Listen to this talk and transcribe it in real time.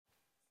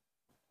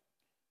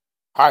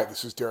Hi,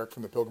 this is Derek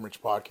from the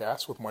Pilgrimage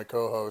Podcast with my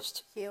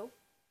co-host, Hugh.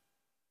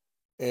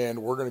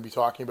 and we're going to be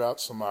talking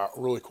about some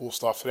really cool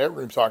stuff today. We're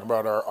going to be talking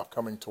about our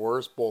upcoming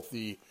tours, both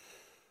the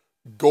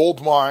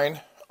Gold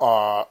Mine,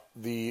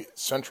 the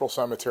Central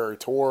Cemetery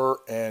Tour,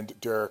 and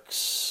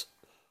Derek's,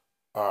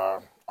 I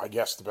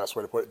guess the best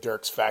way to put it,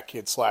 Derek's Fat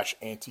Kid slash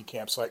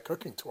Anti-Campsite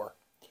Cooking Tour.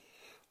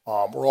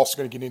 We're also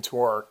going to get into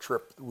our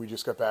trip we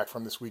just got back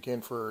from this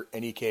weekend for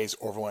NEK's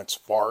Overland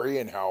Safari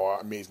and how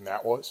amazing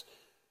that was.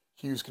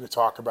 Hugh's going to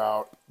talk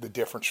about the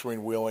difference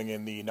between wheeling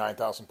in the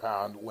 9,000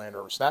 pound Land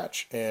Rover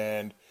Snatch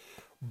and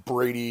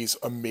Brady's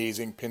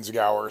amazing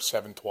Pinzgauer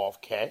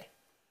 712K.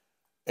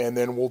 And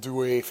then we'll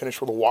do a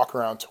finish with a walk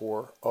around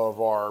tour of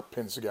our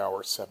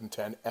Pinzgauer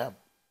 710M.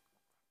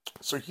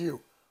 So,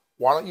 Hugh,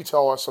 why don't you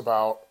tell us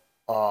about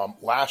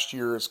last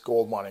year's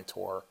gold mining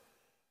tour?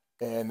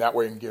 And that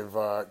way, we can give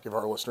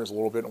our listeners a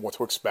little bit on what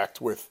to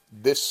expect with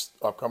this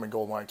upcoming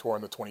gold mining tour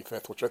on the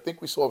 25th, which I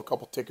think we still have a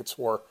couple tickets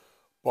for.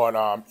 But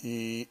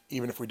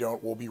even if we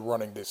don't, we'll be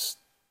running this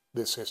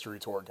history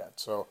tour again.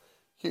 So,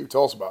 Hugh,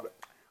 tell us about it.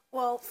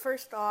 Well,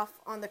 first off,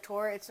 on the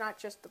tour, it's not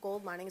just the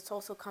gold mining. It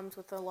also comes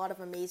with a lot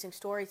of amazing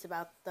stories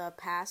about the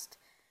past.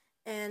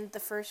 And the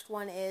first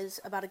one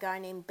is about a guy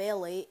named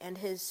Bailey and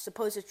his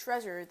supposed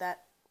treasure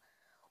that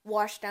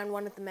washed down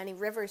one of the many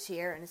rivers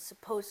here and is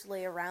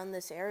supposedly around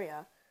this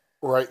area.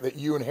 Right, that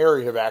you and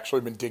Harry have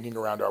actually been digging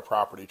around our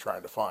property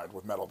trying to find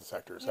with metal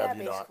detectors, Yeah, have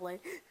you not? basically.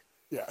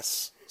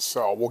 Yes.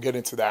 So we'll get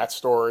into that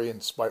story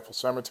in Spiteful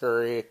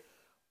Cemetery.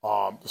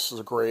 This is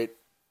a great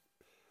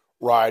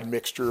ride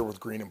mixture with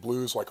green and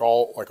blues, like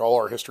all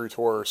our history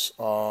tours.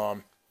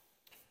 And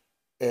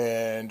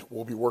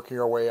we'll be working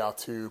our way out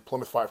to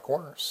Plymouth Five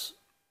Corners,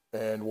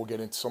 and we'll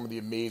get into some of the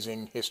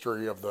amazing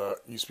history of the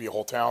used to be a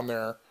whole town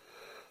there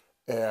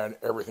and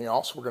everything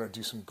else. We're going to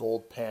do some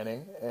gold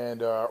panning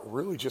and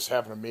really just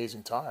have an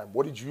amazing time.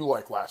 What did you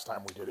like last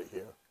time we did it,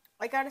 Hugh?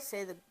 I gotta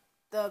say, the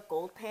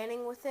gold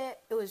panning with it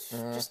was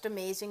just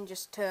amazing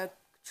just to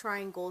try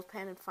and gold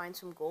pan and find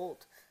some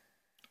gold.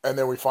 And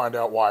then we find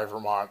out why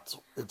Vermont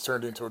it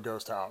turned into a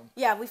ghost town.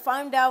 Yeah, we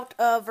found out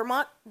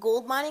Vermont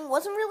gold mining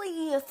wasn't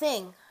really a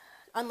thing,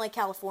 unlike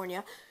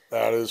California.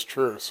 That is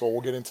true. So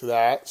we'll get into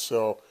that.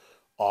 So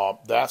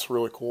that's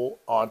really cool.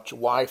 On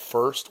July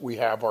 1st, we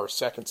have our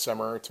second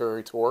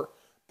cemetery tour.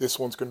 This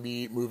one's going to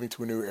be moving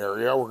to a new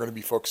area. We're going to be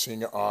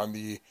focusing on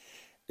the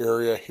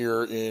area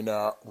here in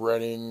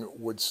Reading,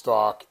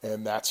 Woodstock,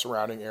 and that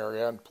surrounding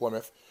area in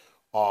Plymouth.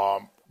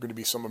 Going to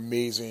be some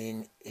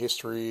amazing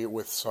history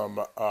with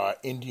some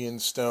Indian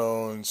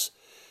stones,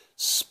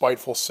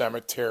 Spiteful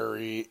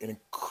Cemetery, an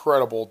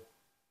incredible,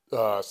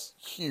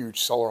 huge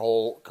cellar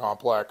hole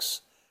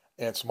complex,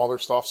 and some other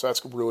stuff. So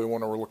that's really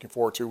one that we're looking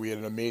forward to. We had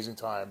an amazing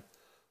time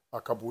a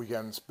couple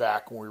weekends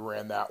back when we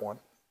ran that one.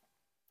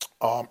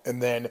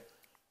 And then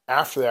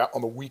after that,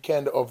 on the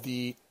weekend of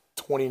the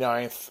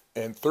 29th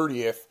and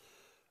 30th,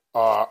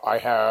 I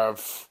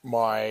have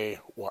my,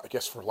 well, I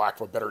guess for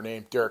lack of a better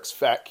name, Derek's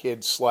Fat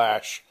Kid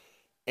slash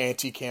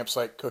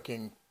Anti-Campsite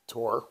Cooking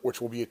Tour, which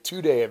will be a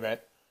 2-day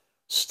event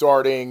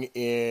starting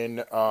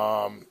in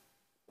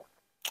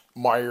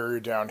my area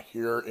down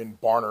here in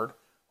Barnard,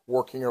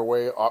 working our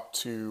way up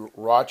to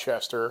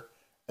Rochester,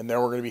 and then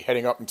we're going to be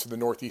heading up into the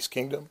Northeast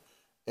Kingdom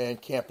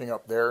and camping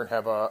up there and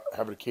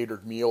having a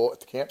catered meal at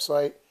the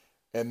campsite,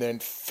 and then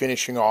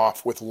finishing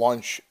off with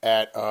lunch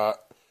at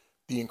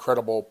the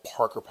incredible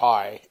Parker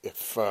Pie.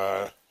 If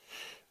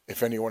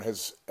anyone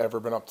has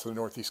ever been up to the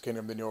Northeast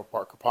Kingdom, they know of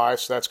Parker Pie.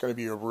 So that's going to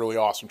be a really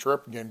awesome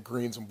trip. Again,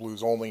 greens and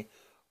blues only.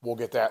 We'll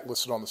get that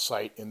listed on the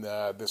site in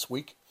this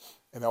week,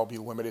 and that will be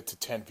limited to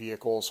 10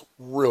 vehicles.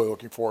 Really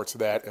looking forward to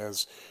that.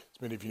 As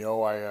many of you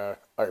know, I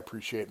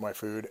appreciate my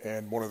food,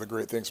 and one of the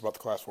great things about the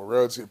Class 4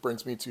 roads, it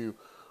brings me to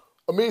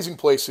amazing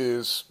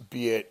places,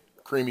 be it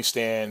creamy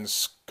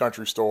stands,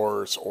 country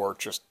stores, or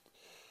just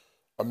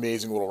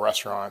amazing little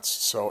restaurants.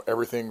 So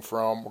everything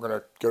from, we're going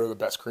to go to the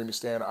best creamy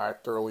stand I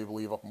thoroughly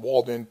believe up in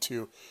Walden,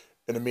 to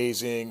an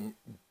amazing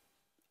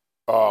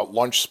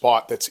lunch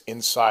spot that's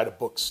inside a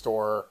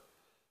bookstore.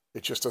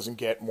 It just doesn't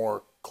get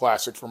more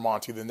classic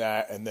Vermonty than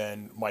that. And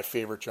then my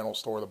favorite general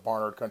store, the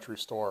Barnard Country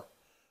Store.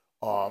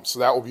 So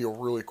that will be a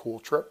really cool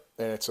trip,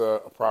 and it's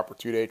a proper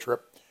 2-day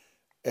trip.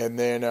 And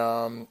then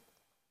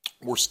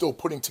we're still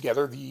putting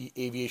together the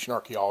aviation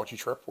archaeology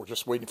trip. We're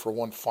just waiting for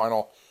one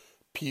final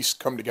piece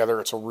come together.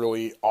 It's a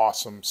really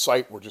awesome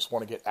site. We just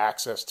want to get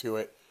access to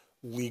it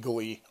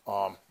legally.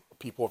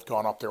 People have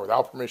gone up there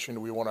without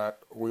permission. We want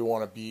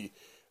to be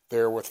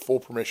there with full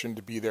permission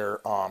to be there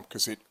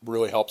because it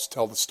really helps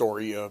tell the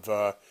story of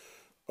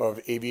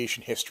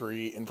aviation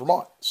history in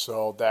Vermont.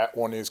 So that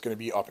one is going to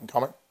be up and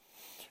coming.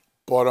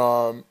 But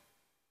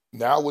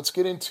now let's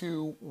get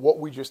into what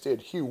we just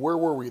did. Hugh, where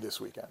were we this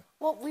weekend?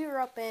 Well, we were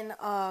up in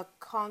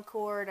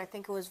Concord, I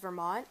think it was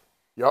Vermont.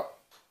 Yep.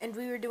 And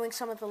we were doing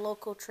some of the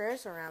local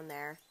trails around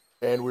there.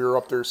 And we were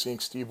up there seeing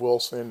Steve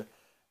Wilson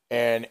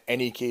and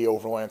NEK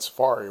Overland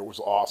Safari. It was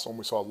awesome.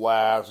 We saw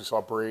Labs, we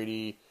saw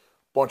Brady,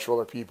 a bunch of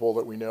other people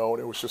that we know,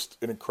 and it was just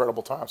an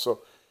incredible time.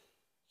 So,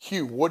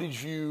 Hugh, what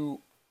did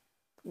you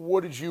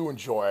what did you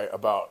enjoy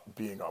about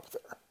being up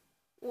there?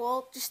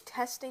 Well, just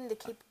testing the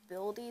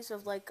capabilities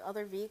of like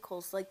other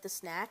vehicles, like the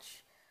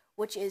Snatch,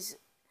 which is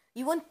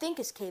you wouldn't think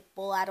is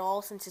capable at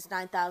all since it's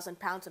 9,000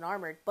 pounds and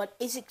armored, but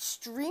is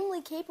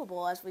extremely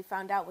capable as we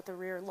found out with the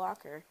rear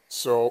locker.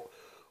 So,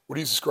 what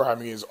he's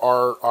describing is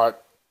our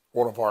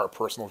one of our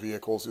personal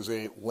vehicles is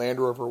a Land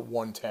Rover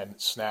 110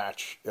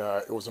 Snatch.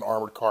 It was an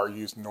armored car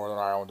used in Northern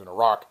Ireland and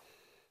Iraq,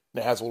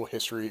 and it has a little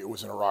history. It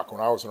was in Iraq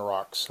when I was in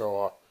Iraq,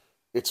 so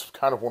it's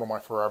kind of one of my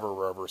forever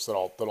rovers that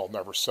I'll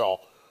never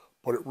sell.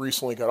 But it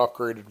recently got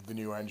upgraded with the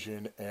new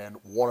engine, and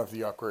one of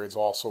the upgrades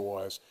also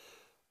was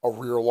a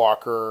rear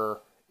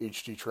locker,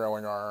 HD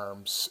trailing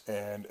arms,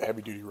 and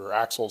heavy duty rear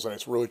axles, and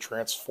it's really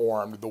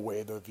transformed the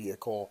way the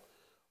vehicle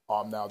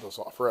now does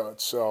off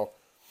road. So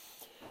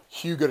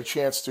Hugh got a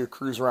chance to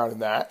cruise around in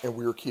that, and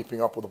we were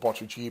keeping up with a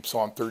bunch of Jeeps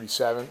on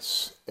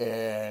 37s,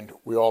 and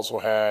we also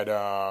had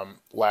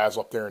Laz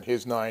up there in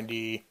his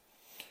 90,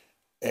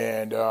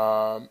 and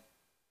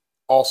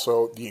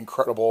also the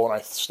incredible, and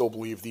I still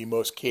believe the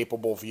most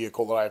capable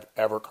vehicle that I've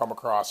ever come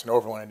across in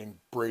overlanding,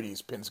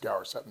 Brady's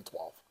Pinzgauer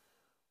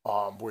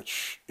 712,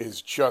 which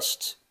is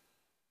just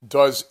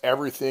does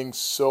everything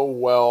so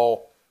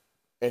well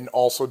and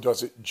also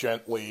does it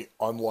gently,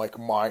 unlike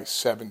my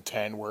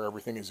 710 where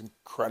everything is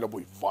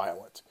incredibly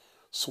violent.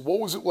 So what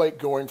was it like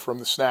going from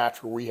the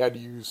Snatch where we had to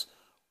use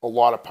a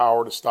lot of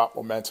power to stop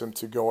momentum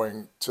to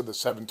going to the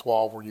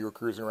 712 where you were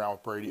cruising around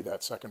with Brady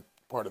that second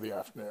part of the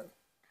afternoon?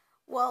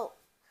 Well,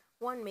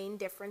 one main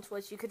difference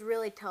was you could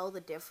really tell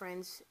the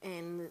difference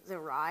in the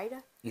ride.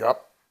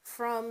 Yep.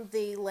 From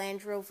the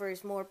Land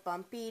Rover's more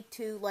bumpy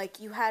to like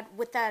you had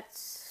with that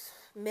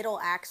middle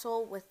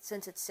axle with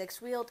since it's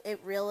six wheeled, it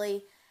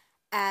really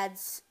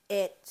adds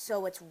it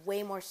so it's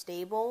way more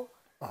stable.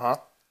 Uh-huh.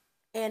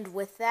 And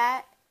with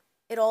that,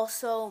 it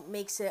also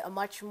makes it a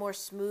much more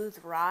smooth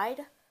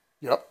ride.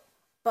 Yep.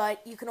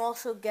 But you can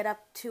also get up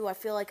to, I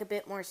feel like, a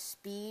bit more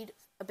speed,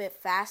 a bit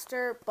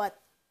faster. But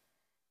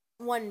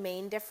one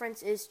main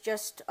difference is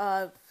just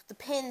the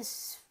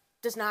Pins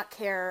does not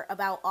care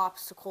about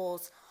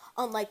obstacles,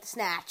 unlike the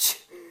Snatch.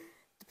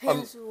 The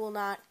Pins will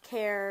not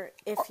care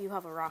if you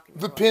have a rock in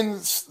your way.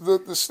 Pins,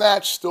 the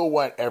Snatch still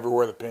went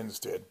everywhere the Pins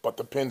did, but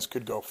the Pins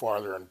could go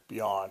farther and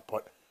beyond.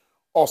 But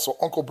also,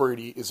 Uncle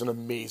Brady is an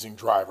amazing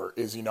driver,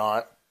 is he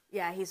not?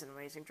 Yeah, he's an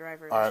amazing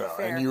driver. I know.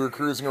 And you were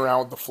cruising around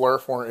with the Flair,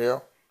 weren't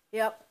you?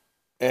 Yep.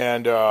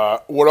 And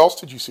what else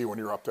did you see when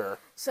you were up there?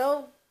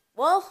 So,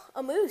 well,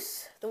 a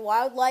moose. The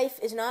wildlife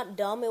is not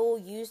dumb. It will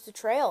use the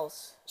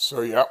trails.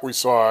 So, yeah, you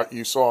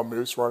saw a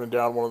moose running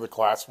down one of the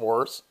class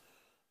 4s.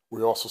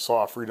 We also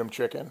saw a freedom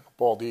chicken,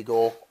 bald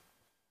eagle,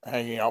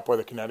 hanging out by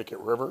the Connecticut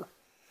River.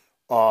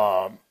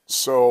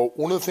 So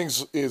one of the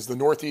things is the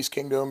Northeast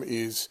Kingdom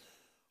is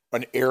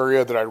an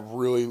area that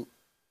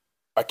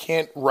I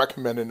can't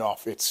recommend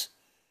enough. It's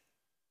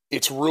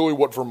really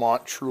what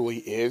Vermont truly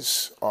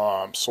is.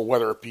 So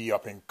whether it be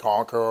up in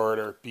Concord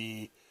or it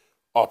be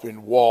up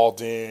in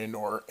Walden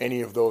or any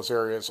of those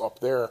areas up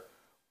there,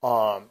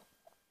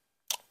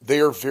 they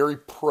are very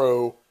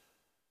pro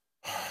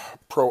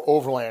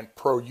overland,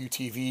 pro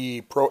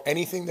UTV, pro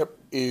anything that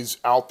is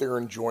out there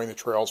enjoying the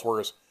trails.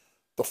 Whereas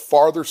the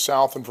farther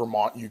south in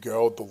Vermont you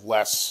go, the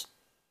less,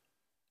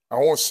 I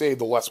don't want to say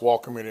the less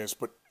welcome it is,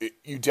 but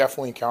you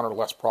definitely encounter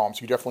less problems.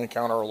 You definitely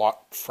encounter a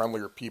lot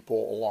friendlier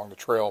people along the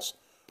trails.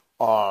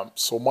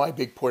 So my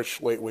big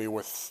push lately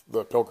with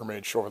the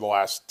pilgrimage over the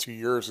last 2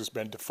 years has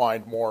been to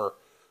find more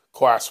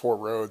class 4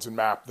 roads and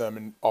map them.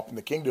 And up in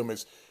the kingdom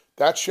is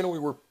that's generally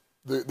where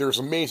there's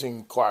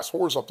amazing class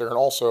 4s up there. And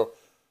also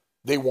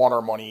they want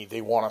our money.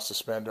 They want us to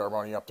spend our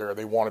money up there.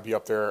 They want to be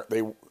up there.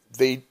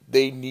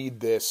 They need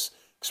this,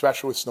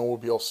 especially with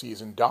snowmobile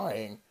season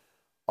dying.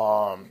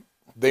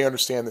 They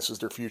understand this is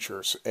their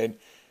futures, and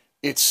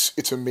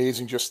it's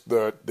amazing just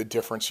the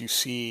difference you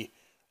see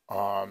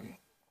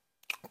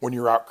when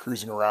you're out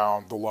cruising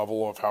around. The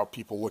level of how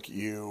people look at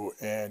you,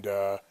 and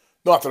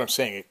not that I'm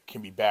saying it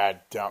can be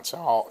bad down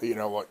south. You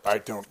know, like I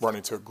don't run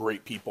into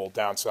great people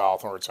down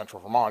south or in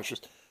central Vermont. It's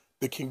just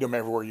the kingdom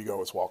everywhere you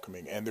go is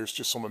welcoming, and there's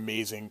just some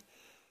amazing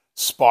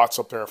spots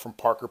up there from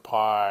Parker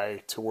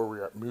Pie to where we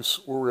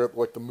were at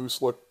like the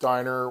Moose Look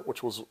Diner,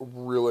 which was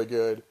really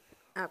good.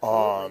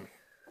 Absolutely.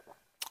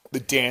 The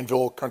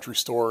Danville Country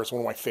Store is one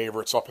of my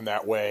favorites up in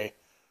that way.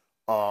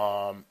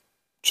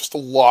 Just a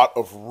lot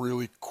of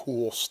really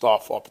cool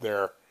stuff up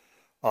there.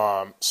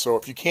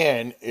 So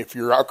if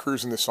you're out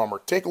cruising this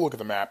summer, take a look at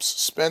the maps,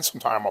 spend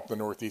some time up in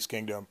the Northeast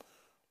Kingdom,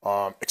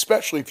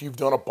 especially if you've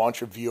done a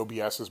bunch of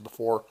VOBSs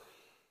before.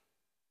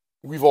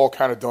 We've all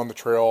kind of done the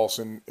trails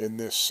in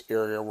this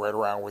area right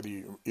around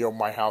where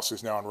my house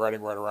is now in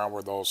Reading, right around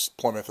where those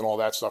Plymouth and all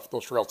that stuff,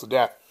 those trails to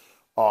death.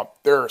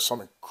 There is some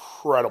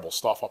incredible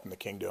stuff up in the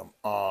kingdom,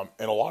 and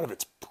a lot of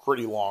it's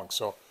pretty long,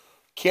 so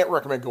can't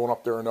recommend going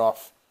up there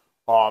enough.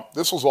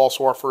 This was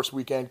also our first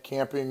weekend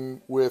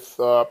camping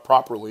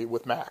properly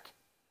with Mac.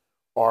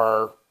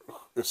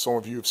 If some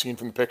of you have seen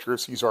from the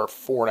pictures, he's our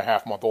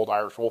 4.5-month-old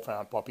Irish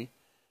Wolfhound puppy,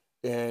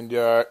 and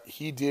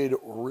he did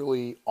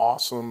really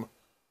awesome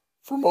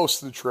for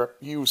most of the trip.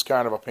 He was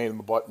kind of a pain in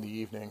the butt in the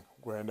evening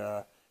when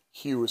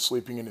Hugh was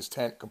sleeping in his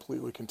tent,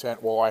 completely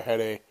content, while I had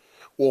a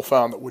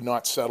wolfhound that would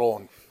not settle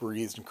and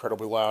breathed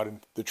incredibly loud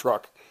in the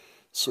truck.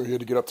 So he had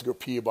to get up to go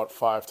pee about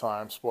 5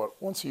 times.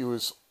 But once he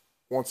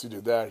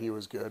did that, he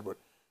was good. But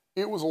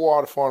it was a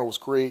lot of fun. It was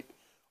great.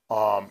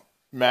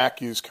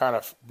 Mac is kind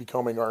of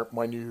becoming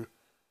my new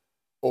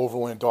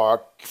overland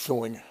dog,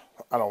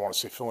 I don't want to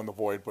say filling the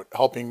void, but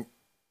helping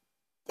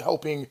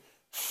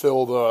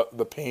fill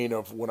the pain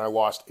of when I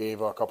lost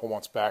Ava a couple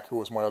months back, who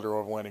was my other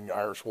overlanding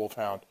Irish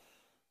wolfhound.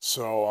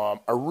 So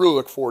I really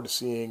look forward to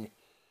seeing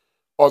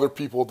other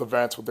people at the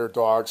events with their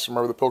dogs.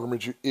 Remember, the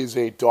pilgrimage is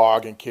a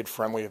dog and kid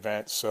friendly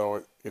event,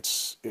 so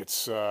it's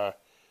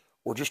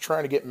we're just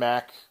trying to get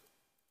Mac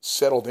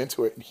settled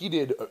into it. And he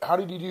did. How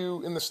did he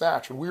do in the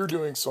snatch? And we were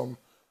doing some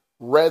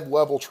red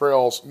level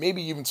trails,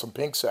 maybe even some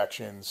pink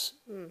sections,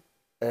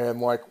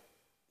 and like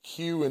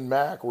Hugh and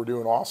Mac were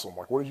doing awesome.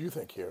 Like, what did you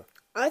think, Hugh?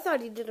 I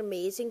thought he did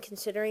amazing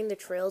considering the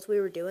trails we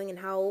were doing and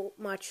how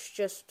much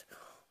just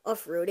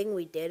off-roading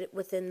we did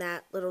within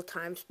that little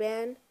time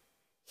span.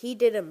 He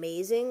did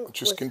amazing.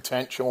 Just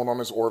content chilling on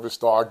his Orvis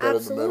dog bed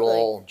in the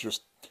middle.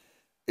 Just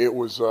it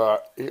was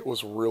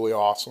really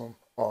awesome.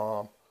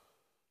 So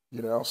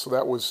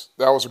that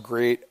was a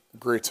great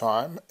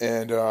time,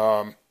 and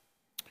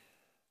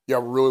yeah,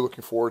 we're really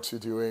looking forward to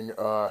doing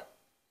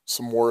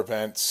some more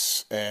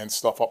events and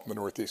stuff up in the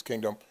Northeast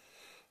Kingdom.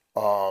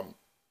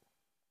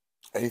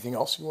 Anything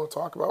else you want to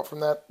talk about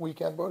from that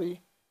weekend,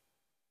 buddy?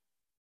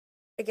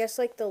 I guess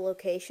like the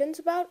locations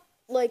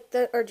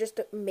that are just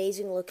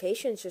amazing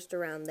locations just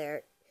around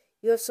there.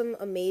 You have some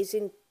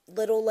amazing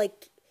little,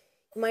 like,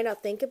 you might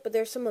not think it, but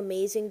there's some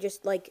amazing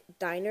just like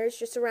diners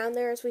just around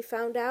there, as we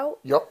found out.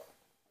 Yep.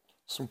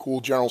 Some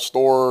cool general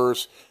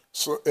stores.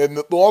 So, and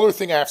the other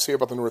thing I have to say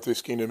about the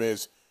Northeast Kingdom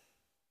is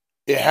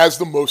it has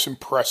the most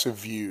impressive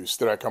views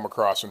that I come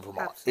across in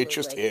Vermont. Absolutely. It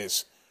just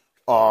is.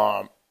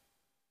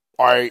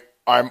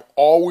 I'm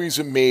always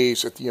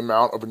amazed at the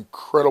amount of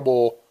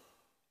incredible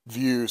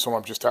views when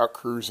I'm just out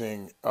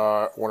cruising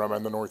when I'm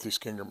in the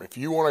Northeast Kingdom. If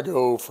you want to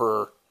go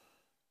for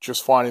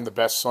just finding the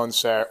best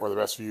sunset or the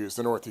best views,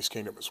 the Northeast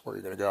Kingdom is where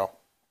you're going to go.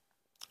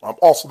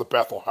 Also, the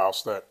Bethel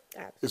House that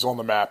is on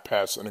the map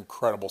has an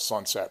incredible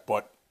sunset.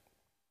 But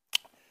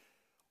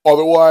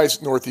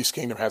otherwise, Northeast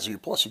Kingdom has a view.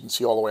 Plus, you can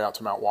see all the way out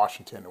to Mount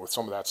Washington with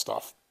some of that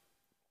stuff.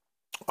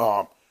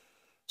 So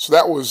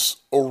that was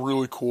a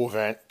really cool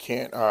event.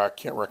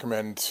 Can't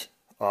recommend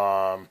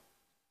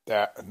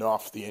that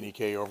enough. The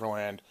NEK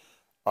Overland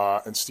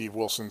and Steve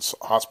Wilson's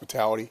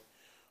hospitality.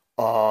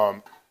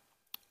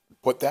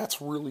 But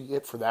that's really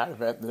it for that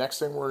event. The next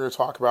thing we're going to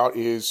talk about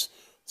is,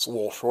 it's a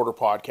little shorter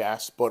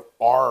podcast, but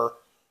our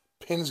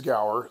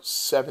Pinzgauer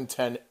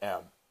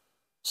 710M.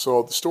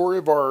 So the story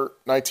of our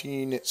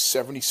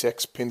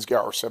 1976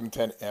 Pinzgauer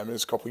 710M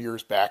is a couple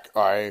years back.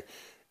 I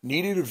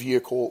needed a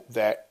vehicle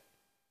that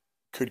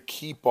could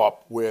keep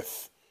up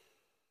with,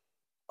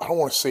 I don't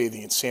want to say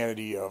the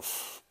insanity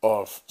of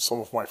some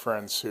of my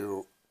friends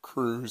who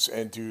cruise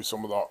and do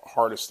some of the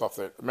hardest stuff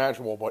that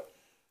imaginable, but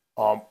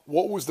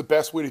what was the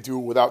best way to do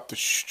it without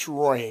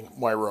destroying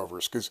my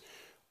Rovers? Because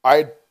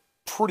I'd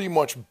pretty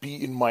much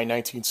beaten my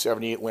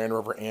 1978 Land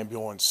Rover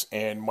Ambulance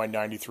and my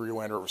 93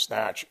 Land Rover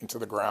Snatch into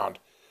the ground,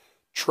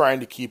 trying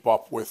to keep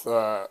up with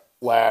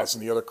Laz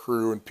and the other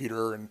crew and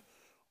Peter and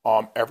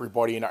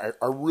everybody. And I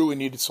really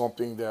needed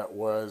something that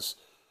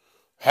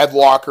had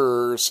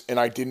lockers and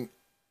I didn't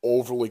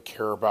overly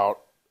care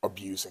about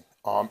abusing.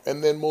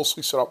 And then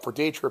mostly set up for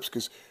day trips,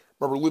 because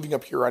remember, living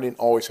up here, I didn't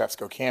always have to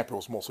go camp. It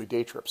was mostly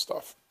day trip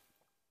stuff.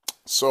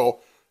 So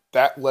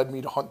that led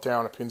me to hunt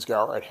down a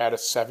Pinzgauer. I'd had a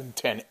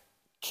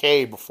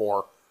 710K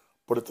before,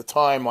 but at the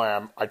time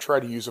I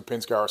tried to use a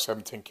Pinzgauer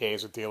 710K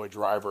as a daily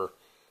driver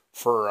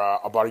for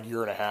about a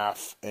year and a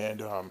half.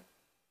 And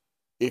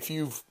if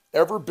you've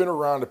ever been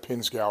around a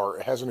Pinzgauer,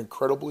 it has an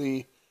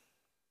incredibly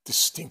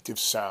distinctive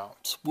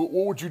sound. What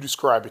would you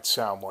describe its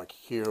sound like,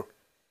 Hugh?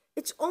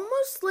 It's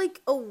almost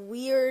like a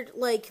weird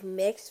like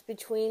mix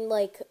between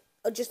like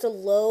just a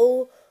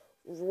low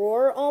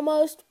roar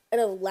almost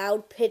and a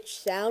loud pitch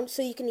sound,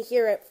 so you can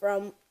hear it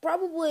from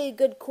probably a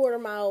good quarter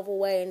mile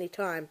away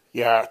anytime.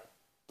 Yeah,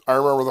 I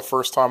remember the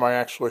first time I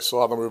actually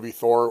saw the movie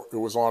Thor. It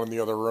was on in the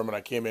other room, and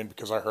I came in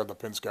because I heard the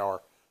Pinzgauer.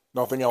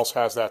 Nothing else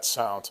has that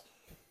sound.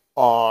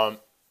 I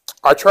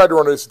tried to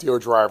run it as a dealer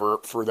driver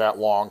for that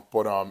long,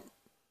 but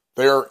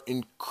they are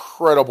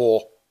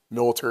incredible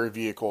military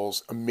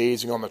vehicles,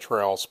 amazing on the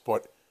trails,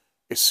 but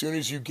as soon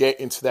as you get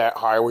into that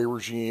highway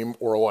regime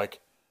or like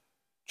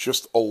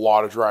just a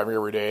lot of driving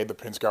every day, the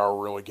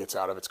Pinzgauer really gets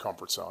out of its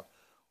comfort zone.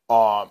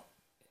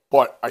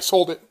 But I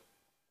sold it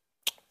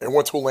and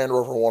went to a Land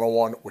Rover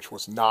 101, which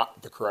was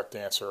not the correct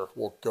answer.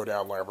 We'll go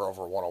down Land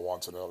Rover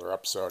 101s in another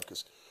episode,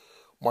 because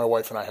my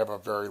wife and I have a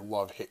very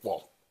love-hate,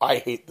 well, I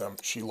hate them,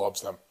 she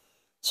loves them.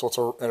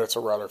 So it's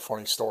a rather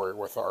funny story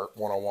with our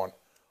 101.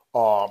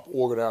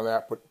 We'll go down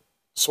that, but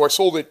so I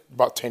sold it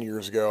about 10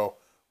 years ago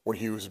when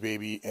he was a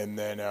baby, and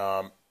then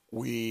back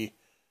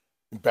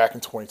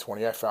in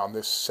 2020, I found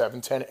this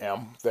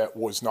 710M that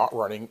was not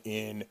running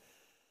in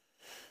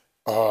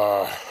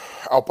uh,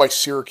 out by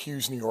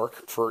Syracuse, New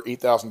York, for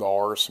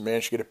 $8,000.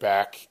 Managed to get it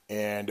back,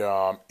 and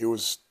it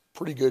was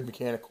pretty good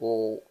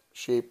mechanical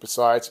shape.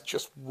 Besides, it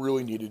just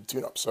really needed a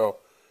tune-up. So,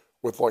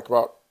 with like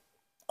about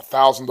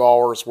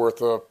 $1,000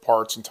 worth of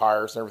parts and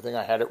tires and everything,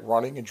 I had it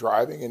running and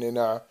driving, and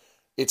then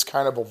it's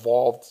kind of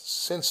evolved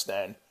since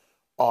then.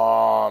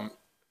 Um,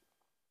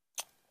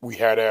 we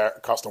had a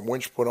custom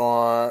winch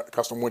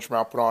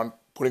mount put on.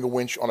 Putting a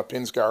winch on a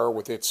Pinzgauer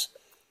with its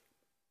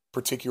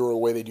particular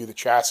way they do the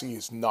chassis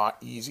is not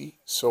easy,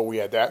 so we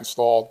had that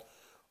installed.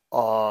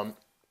 Um,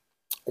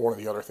 One of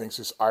the other things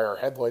is IR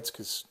headlights,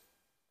 because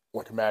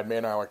like a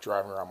madman, I like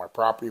driving around my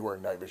property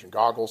wearing night vision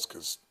goggles,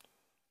 because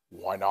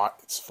why not?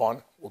 It's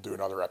fun. We'll do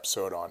another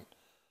episode on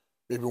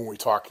maybe when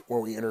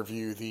we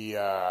interview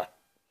the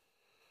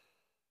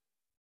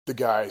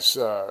guys,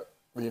 the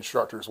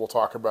instructors. We'll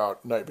talk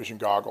about night vision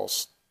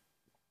goggles,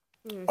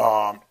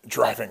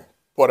 driving.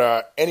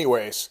 But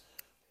anyways,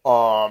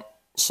 so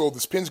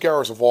this Pinzgauer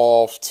has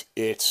evolved.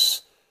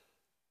 It's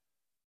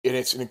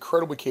an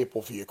incredibly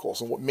capable vehicle.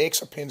 And what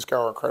makes a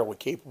Pinzgauer incredibly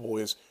capable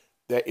is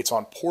that it's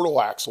on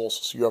portal axles,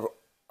 so you have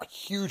a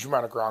huge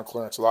amount of ground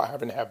clearance without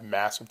having to have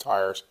massive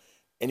tires,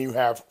 and you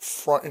have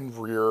front and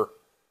rear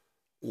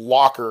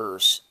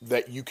lockers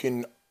that you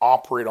can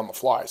operate on the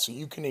fly. So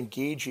you can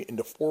engage it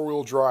into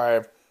four-wheel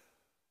drive,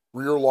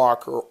 rear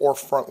locker, or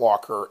front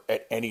locker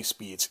at any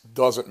speeds.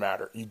 Doesn't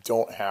matter. You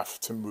don't have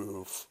to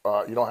move.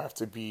 You don't have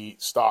to be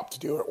stopped to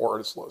do it or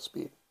at a slow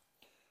speed.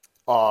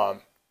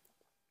 Um,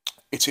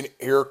 it's an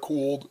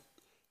air-cooled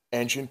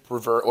engine,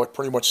 like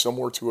pretty much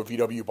similar to a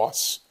VW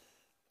bus.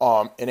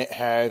 And it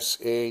has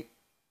a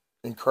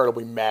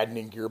incredibly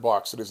maddening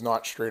gearbox that is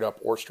not straight up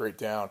or straight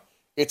down.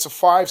 It's a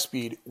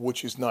 5-speed,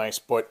 which is nice,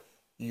 but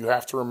you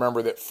have to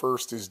remember that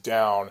first is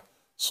down,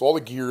 so all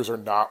the gears are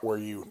not where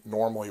you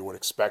normally would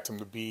expect them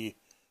to be,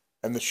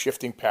 and the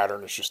shifting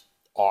pattern is just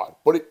odd.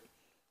 But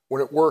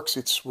when it works,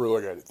 it's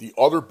really good. The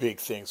other big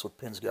things with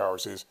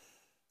Pinzgauers is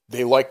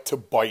they like to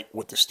bite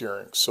with the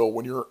steering. So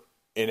when you're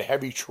in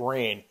heavy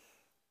terrain,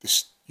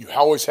 you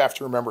always have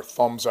to remember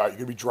thumbs out. You're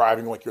going to be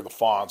driving like you're the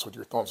Fonz with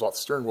your thumbs off the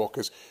steering wheel,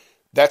 because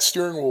that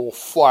steering wheel will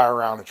fly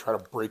around and try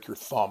to break your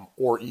thumb.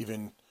 Or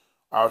even,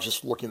 I was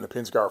just looking at the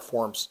Pinzgauer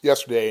forums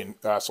yesterday, and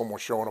someone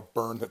was showing a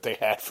burn that they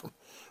had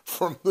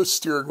from the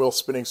steering wheel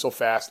spinning so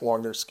fast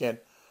along their skin.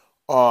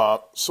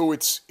 So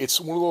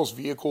it's one of those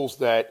vehicles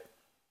that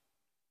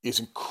is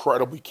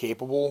incredibly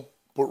capable,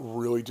 but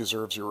really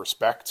deserves your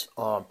respect.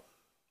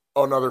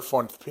 Another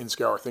fun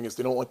Pinzgauer thing is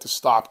they don't like to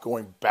stop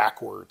going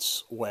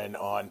backwards when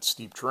on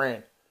steep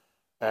terrain,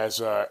 as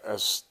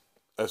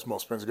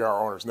most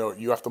Pinzgauer owners know.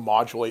 You have to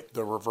modulate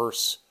the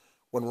reverse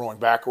when rolling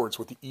backwards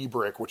with the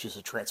e-brake, which is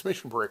a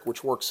transmission brake,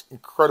 which works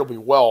incredibly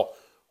well.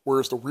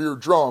 Whereas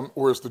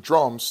the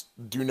drums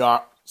do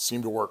not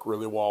seem to work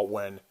really well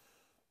when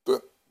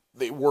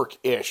they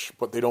work-ish,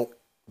 but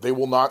they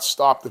will not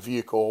stop the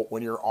vehicle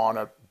when you're on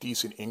a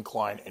decent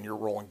incline and you're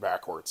rolling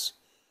backwards.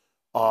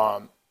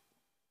 They're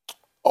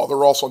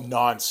also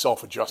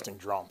non-self-adjusting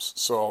drums,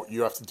 so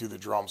you have to do the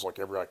drums like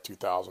every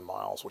 2,000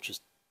 miles, which is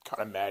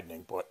kind of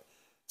maddening, but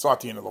it's not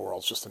the end of the world.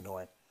 It's just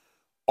annoying.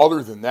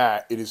 Other than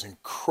that, it is an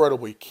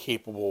incredibly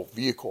capable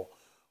vehicle.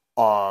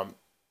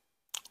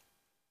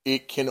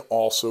 It can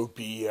also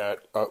be a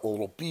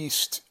little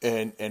beast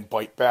and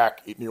bite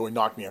back. It nearly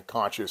knocked me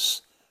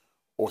unconscious.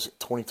 What was it,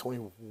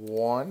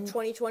 2021?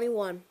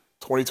 2021.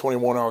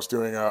 2021, I was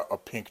doing a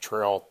pink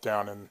trail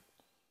down in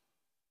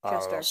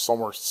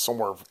somewhere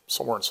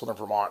in southern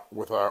Vermont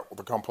with a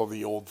couple of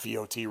the old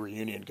VOT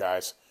reunion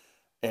guys.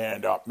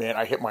 And man,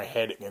 I hit my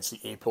head against the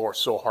A-pillar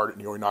so hard it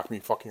nearly knocked me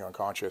fucking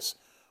unconscious.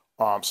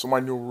 So my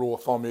new rule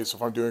of thumb is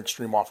if I'm doing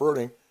extreme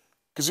off-roading,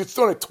 because it's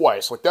done it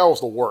twice, like that was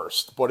the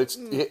worst, but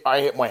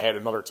I hit my head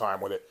another time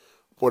with it.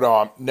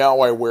 But now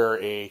I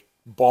wear a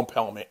bump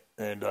helmet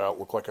and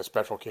look like a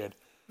special kid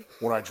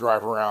when I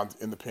drive around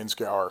in the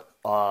Pinzgauer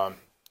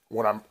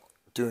when I'm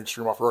doing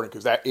extreme off-roading,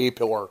 because that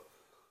A-pillar,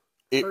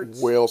 it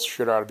wails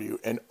shit out of you.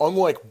 And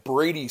unlike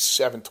Brady's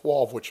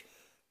 712, which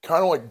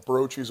kind of like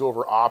broaches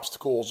over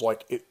obstacles,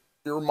 like it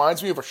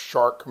reminds me of a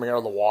shark coming out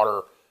of the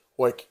water.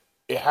 Like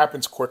it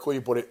happens quickly,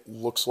 but it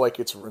looks like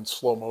it's in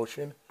slow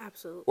motion.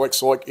 Absolutely.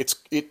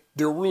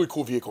 They're really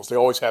cool vehicles. They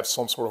always have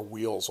some sort of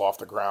wheels off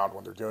the ground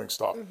when they're doing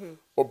stuff. Mm-hmm.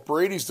 But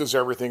Brady's does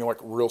everything like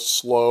real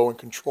slow and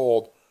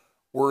controlled,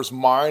 whereas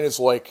mine is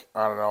like,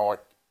 I don't know,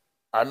 like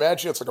I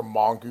imagine it's like a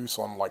mongoose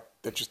on like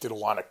that just did a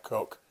line of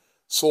coke.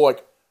 So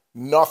like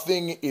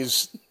nothing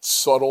is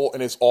subtle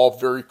and it's all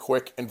very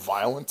quick and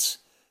violent.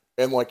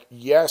 And like,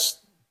 yes,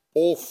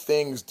 both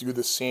things do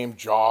the same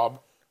job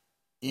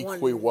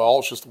equally well.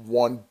 It's just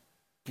one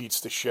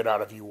beats the shit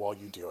out of you while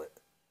you do it.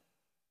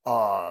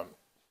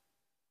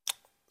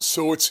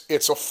 So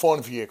it's a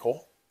fun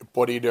vehicle,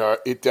 but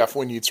it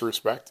definitely needs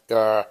respect.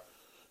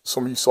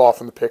 Some of you saw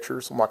from the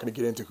pictures. I'm not going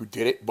to get into who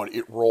did it, but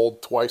it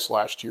rolled twice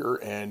last year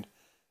and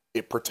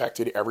it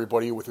protected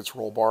everybody with its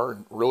roll bar,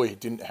 and really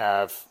it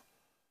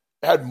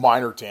had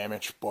minor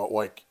damage, but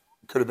like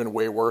could have been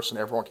way worse, and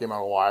everyone came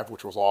out alive,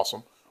 which was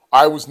awesome.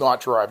 I was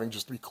not driving,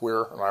 just to be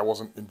clear, and I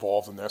wasn't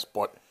involved in this,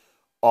 but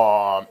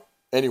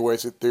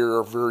anyways, they're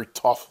a very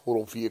tough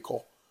little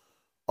vehicle.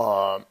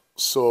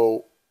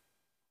 So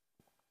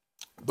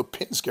the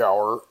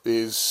Pinzgauer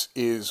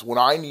is when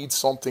I need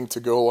something to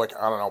go, like,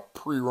 I don't know,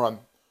 pre-run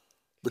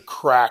the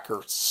crack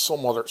or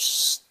some other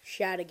stupid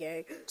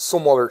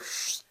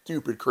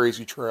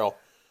crazy trail.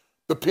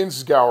 The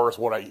Pinzgauer is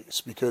what I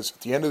use, because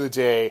at the end of the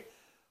day,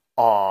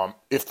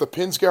 if the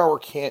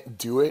Pinzgauer can't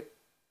do it,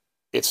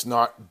 it's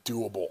not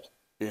doable,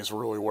 is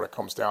really what it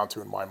comes down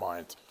to in my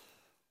mind.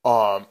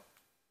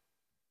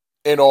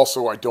 And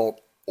also, I don't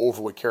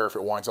overly care if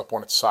it winds up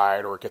on its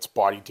side or it gets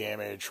body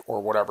damage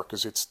or whatever,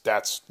 because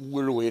that's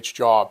literally its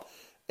job.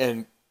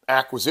 And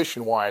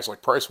acquisition-wise,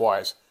 like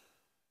price-wise,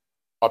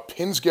 a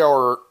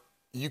Pinzgauer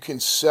you can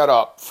set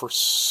up for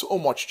so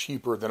much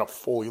cheaper than a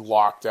fully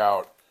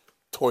locked-out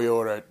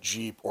Toyota,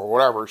 Jeep, or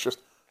whatever. It's just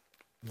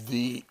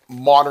the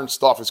modern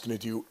stuff is going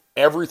to do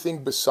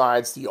everything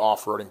besides the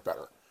off-roading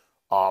better.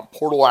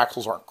 Portal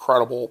axles are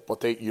incredible,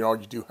 but you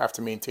do have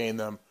to maintain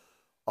them.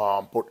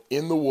 But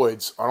in the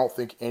woods, I don't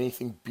think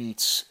anything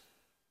beats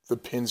the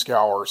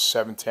Pinzgauer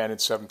 710 and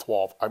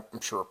 712.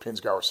 I'm sure a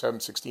Pinzgauer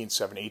 716,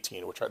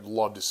 718, which I'd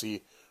love to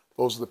see.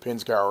 Those are the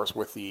Pinzgauers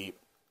with the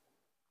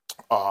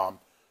auto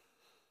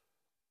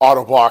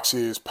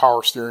boxes,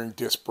 power steering,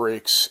 disc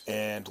brakes,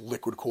 and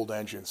liquid-cooled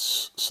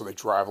engines, so they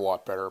drive a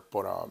lot better.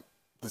 But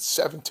the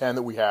 710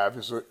 that we have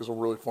is a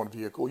really fun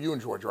vehicle. You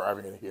enjoy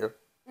driving it here.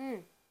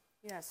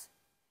 Yes.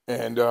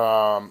 And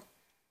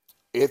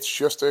it is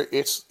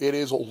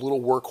a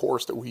little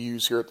workhorse that we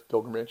use here at the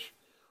Pilgrimage.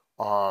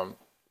 But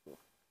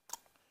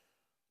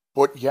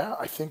yeah,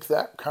 I think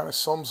that kind of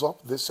sums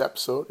up this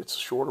episode. It's a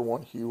shorter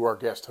one. Hugh, our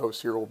guest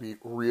host here, will be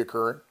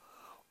reoccurring.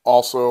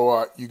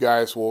 Also, you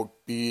guys will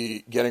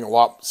be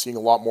seeing a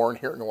lot more and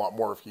hearing a lot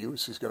more of Hugh.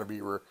 He's going to be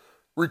a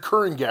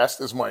recurring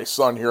guest as my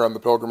son here on the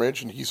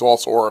Pilgrimage, and he's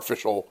also our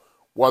official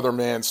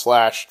weatherman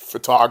 /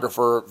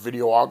 photographer,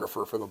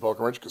 videographer for the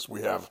Pilgrimage, because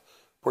we have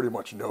pretty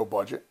much no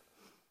budget.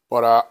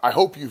 But I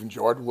hope you've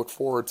enjoyed. We look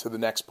forward to the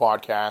next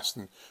podcast,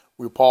 and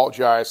we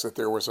apologize that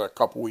there was a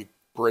couple-week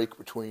break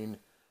between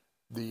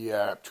the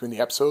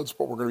episodes,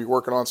 but we're going to be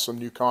working on some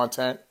new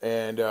content,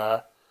 and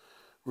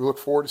we look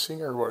forward to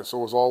seeing everybody.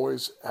 So as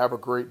always, have a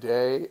great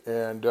day,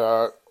 and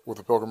with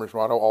the Pilgrimage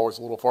motto, always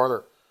a little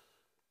farther.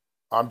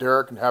 I'm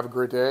Derek, and have a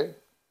great day.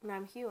 And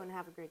I'm Hugh, and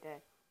have a great day.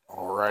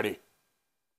 Alrighty.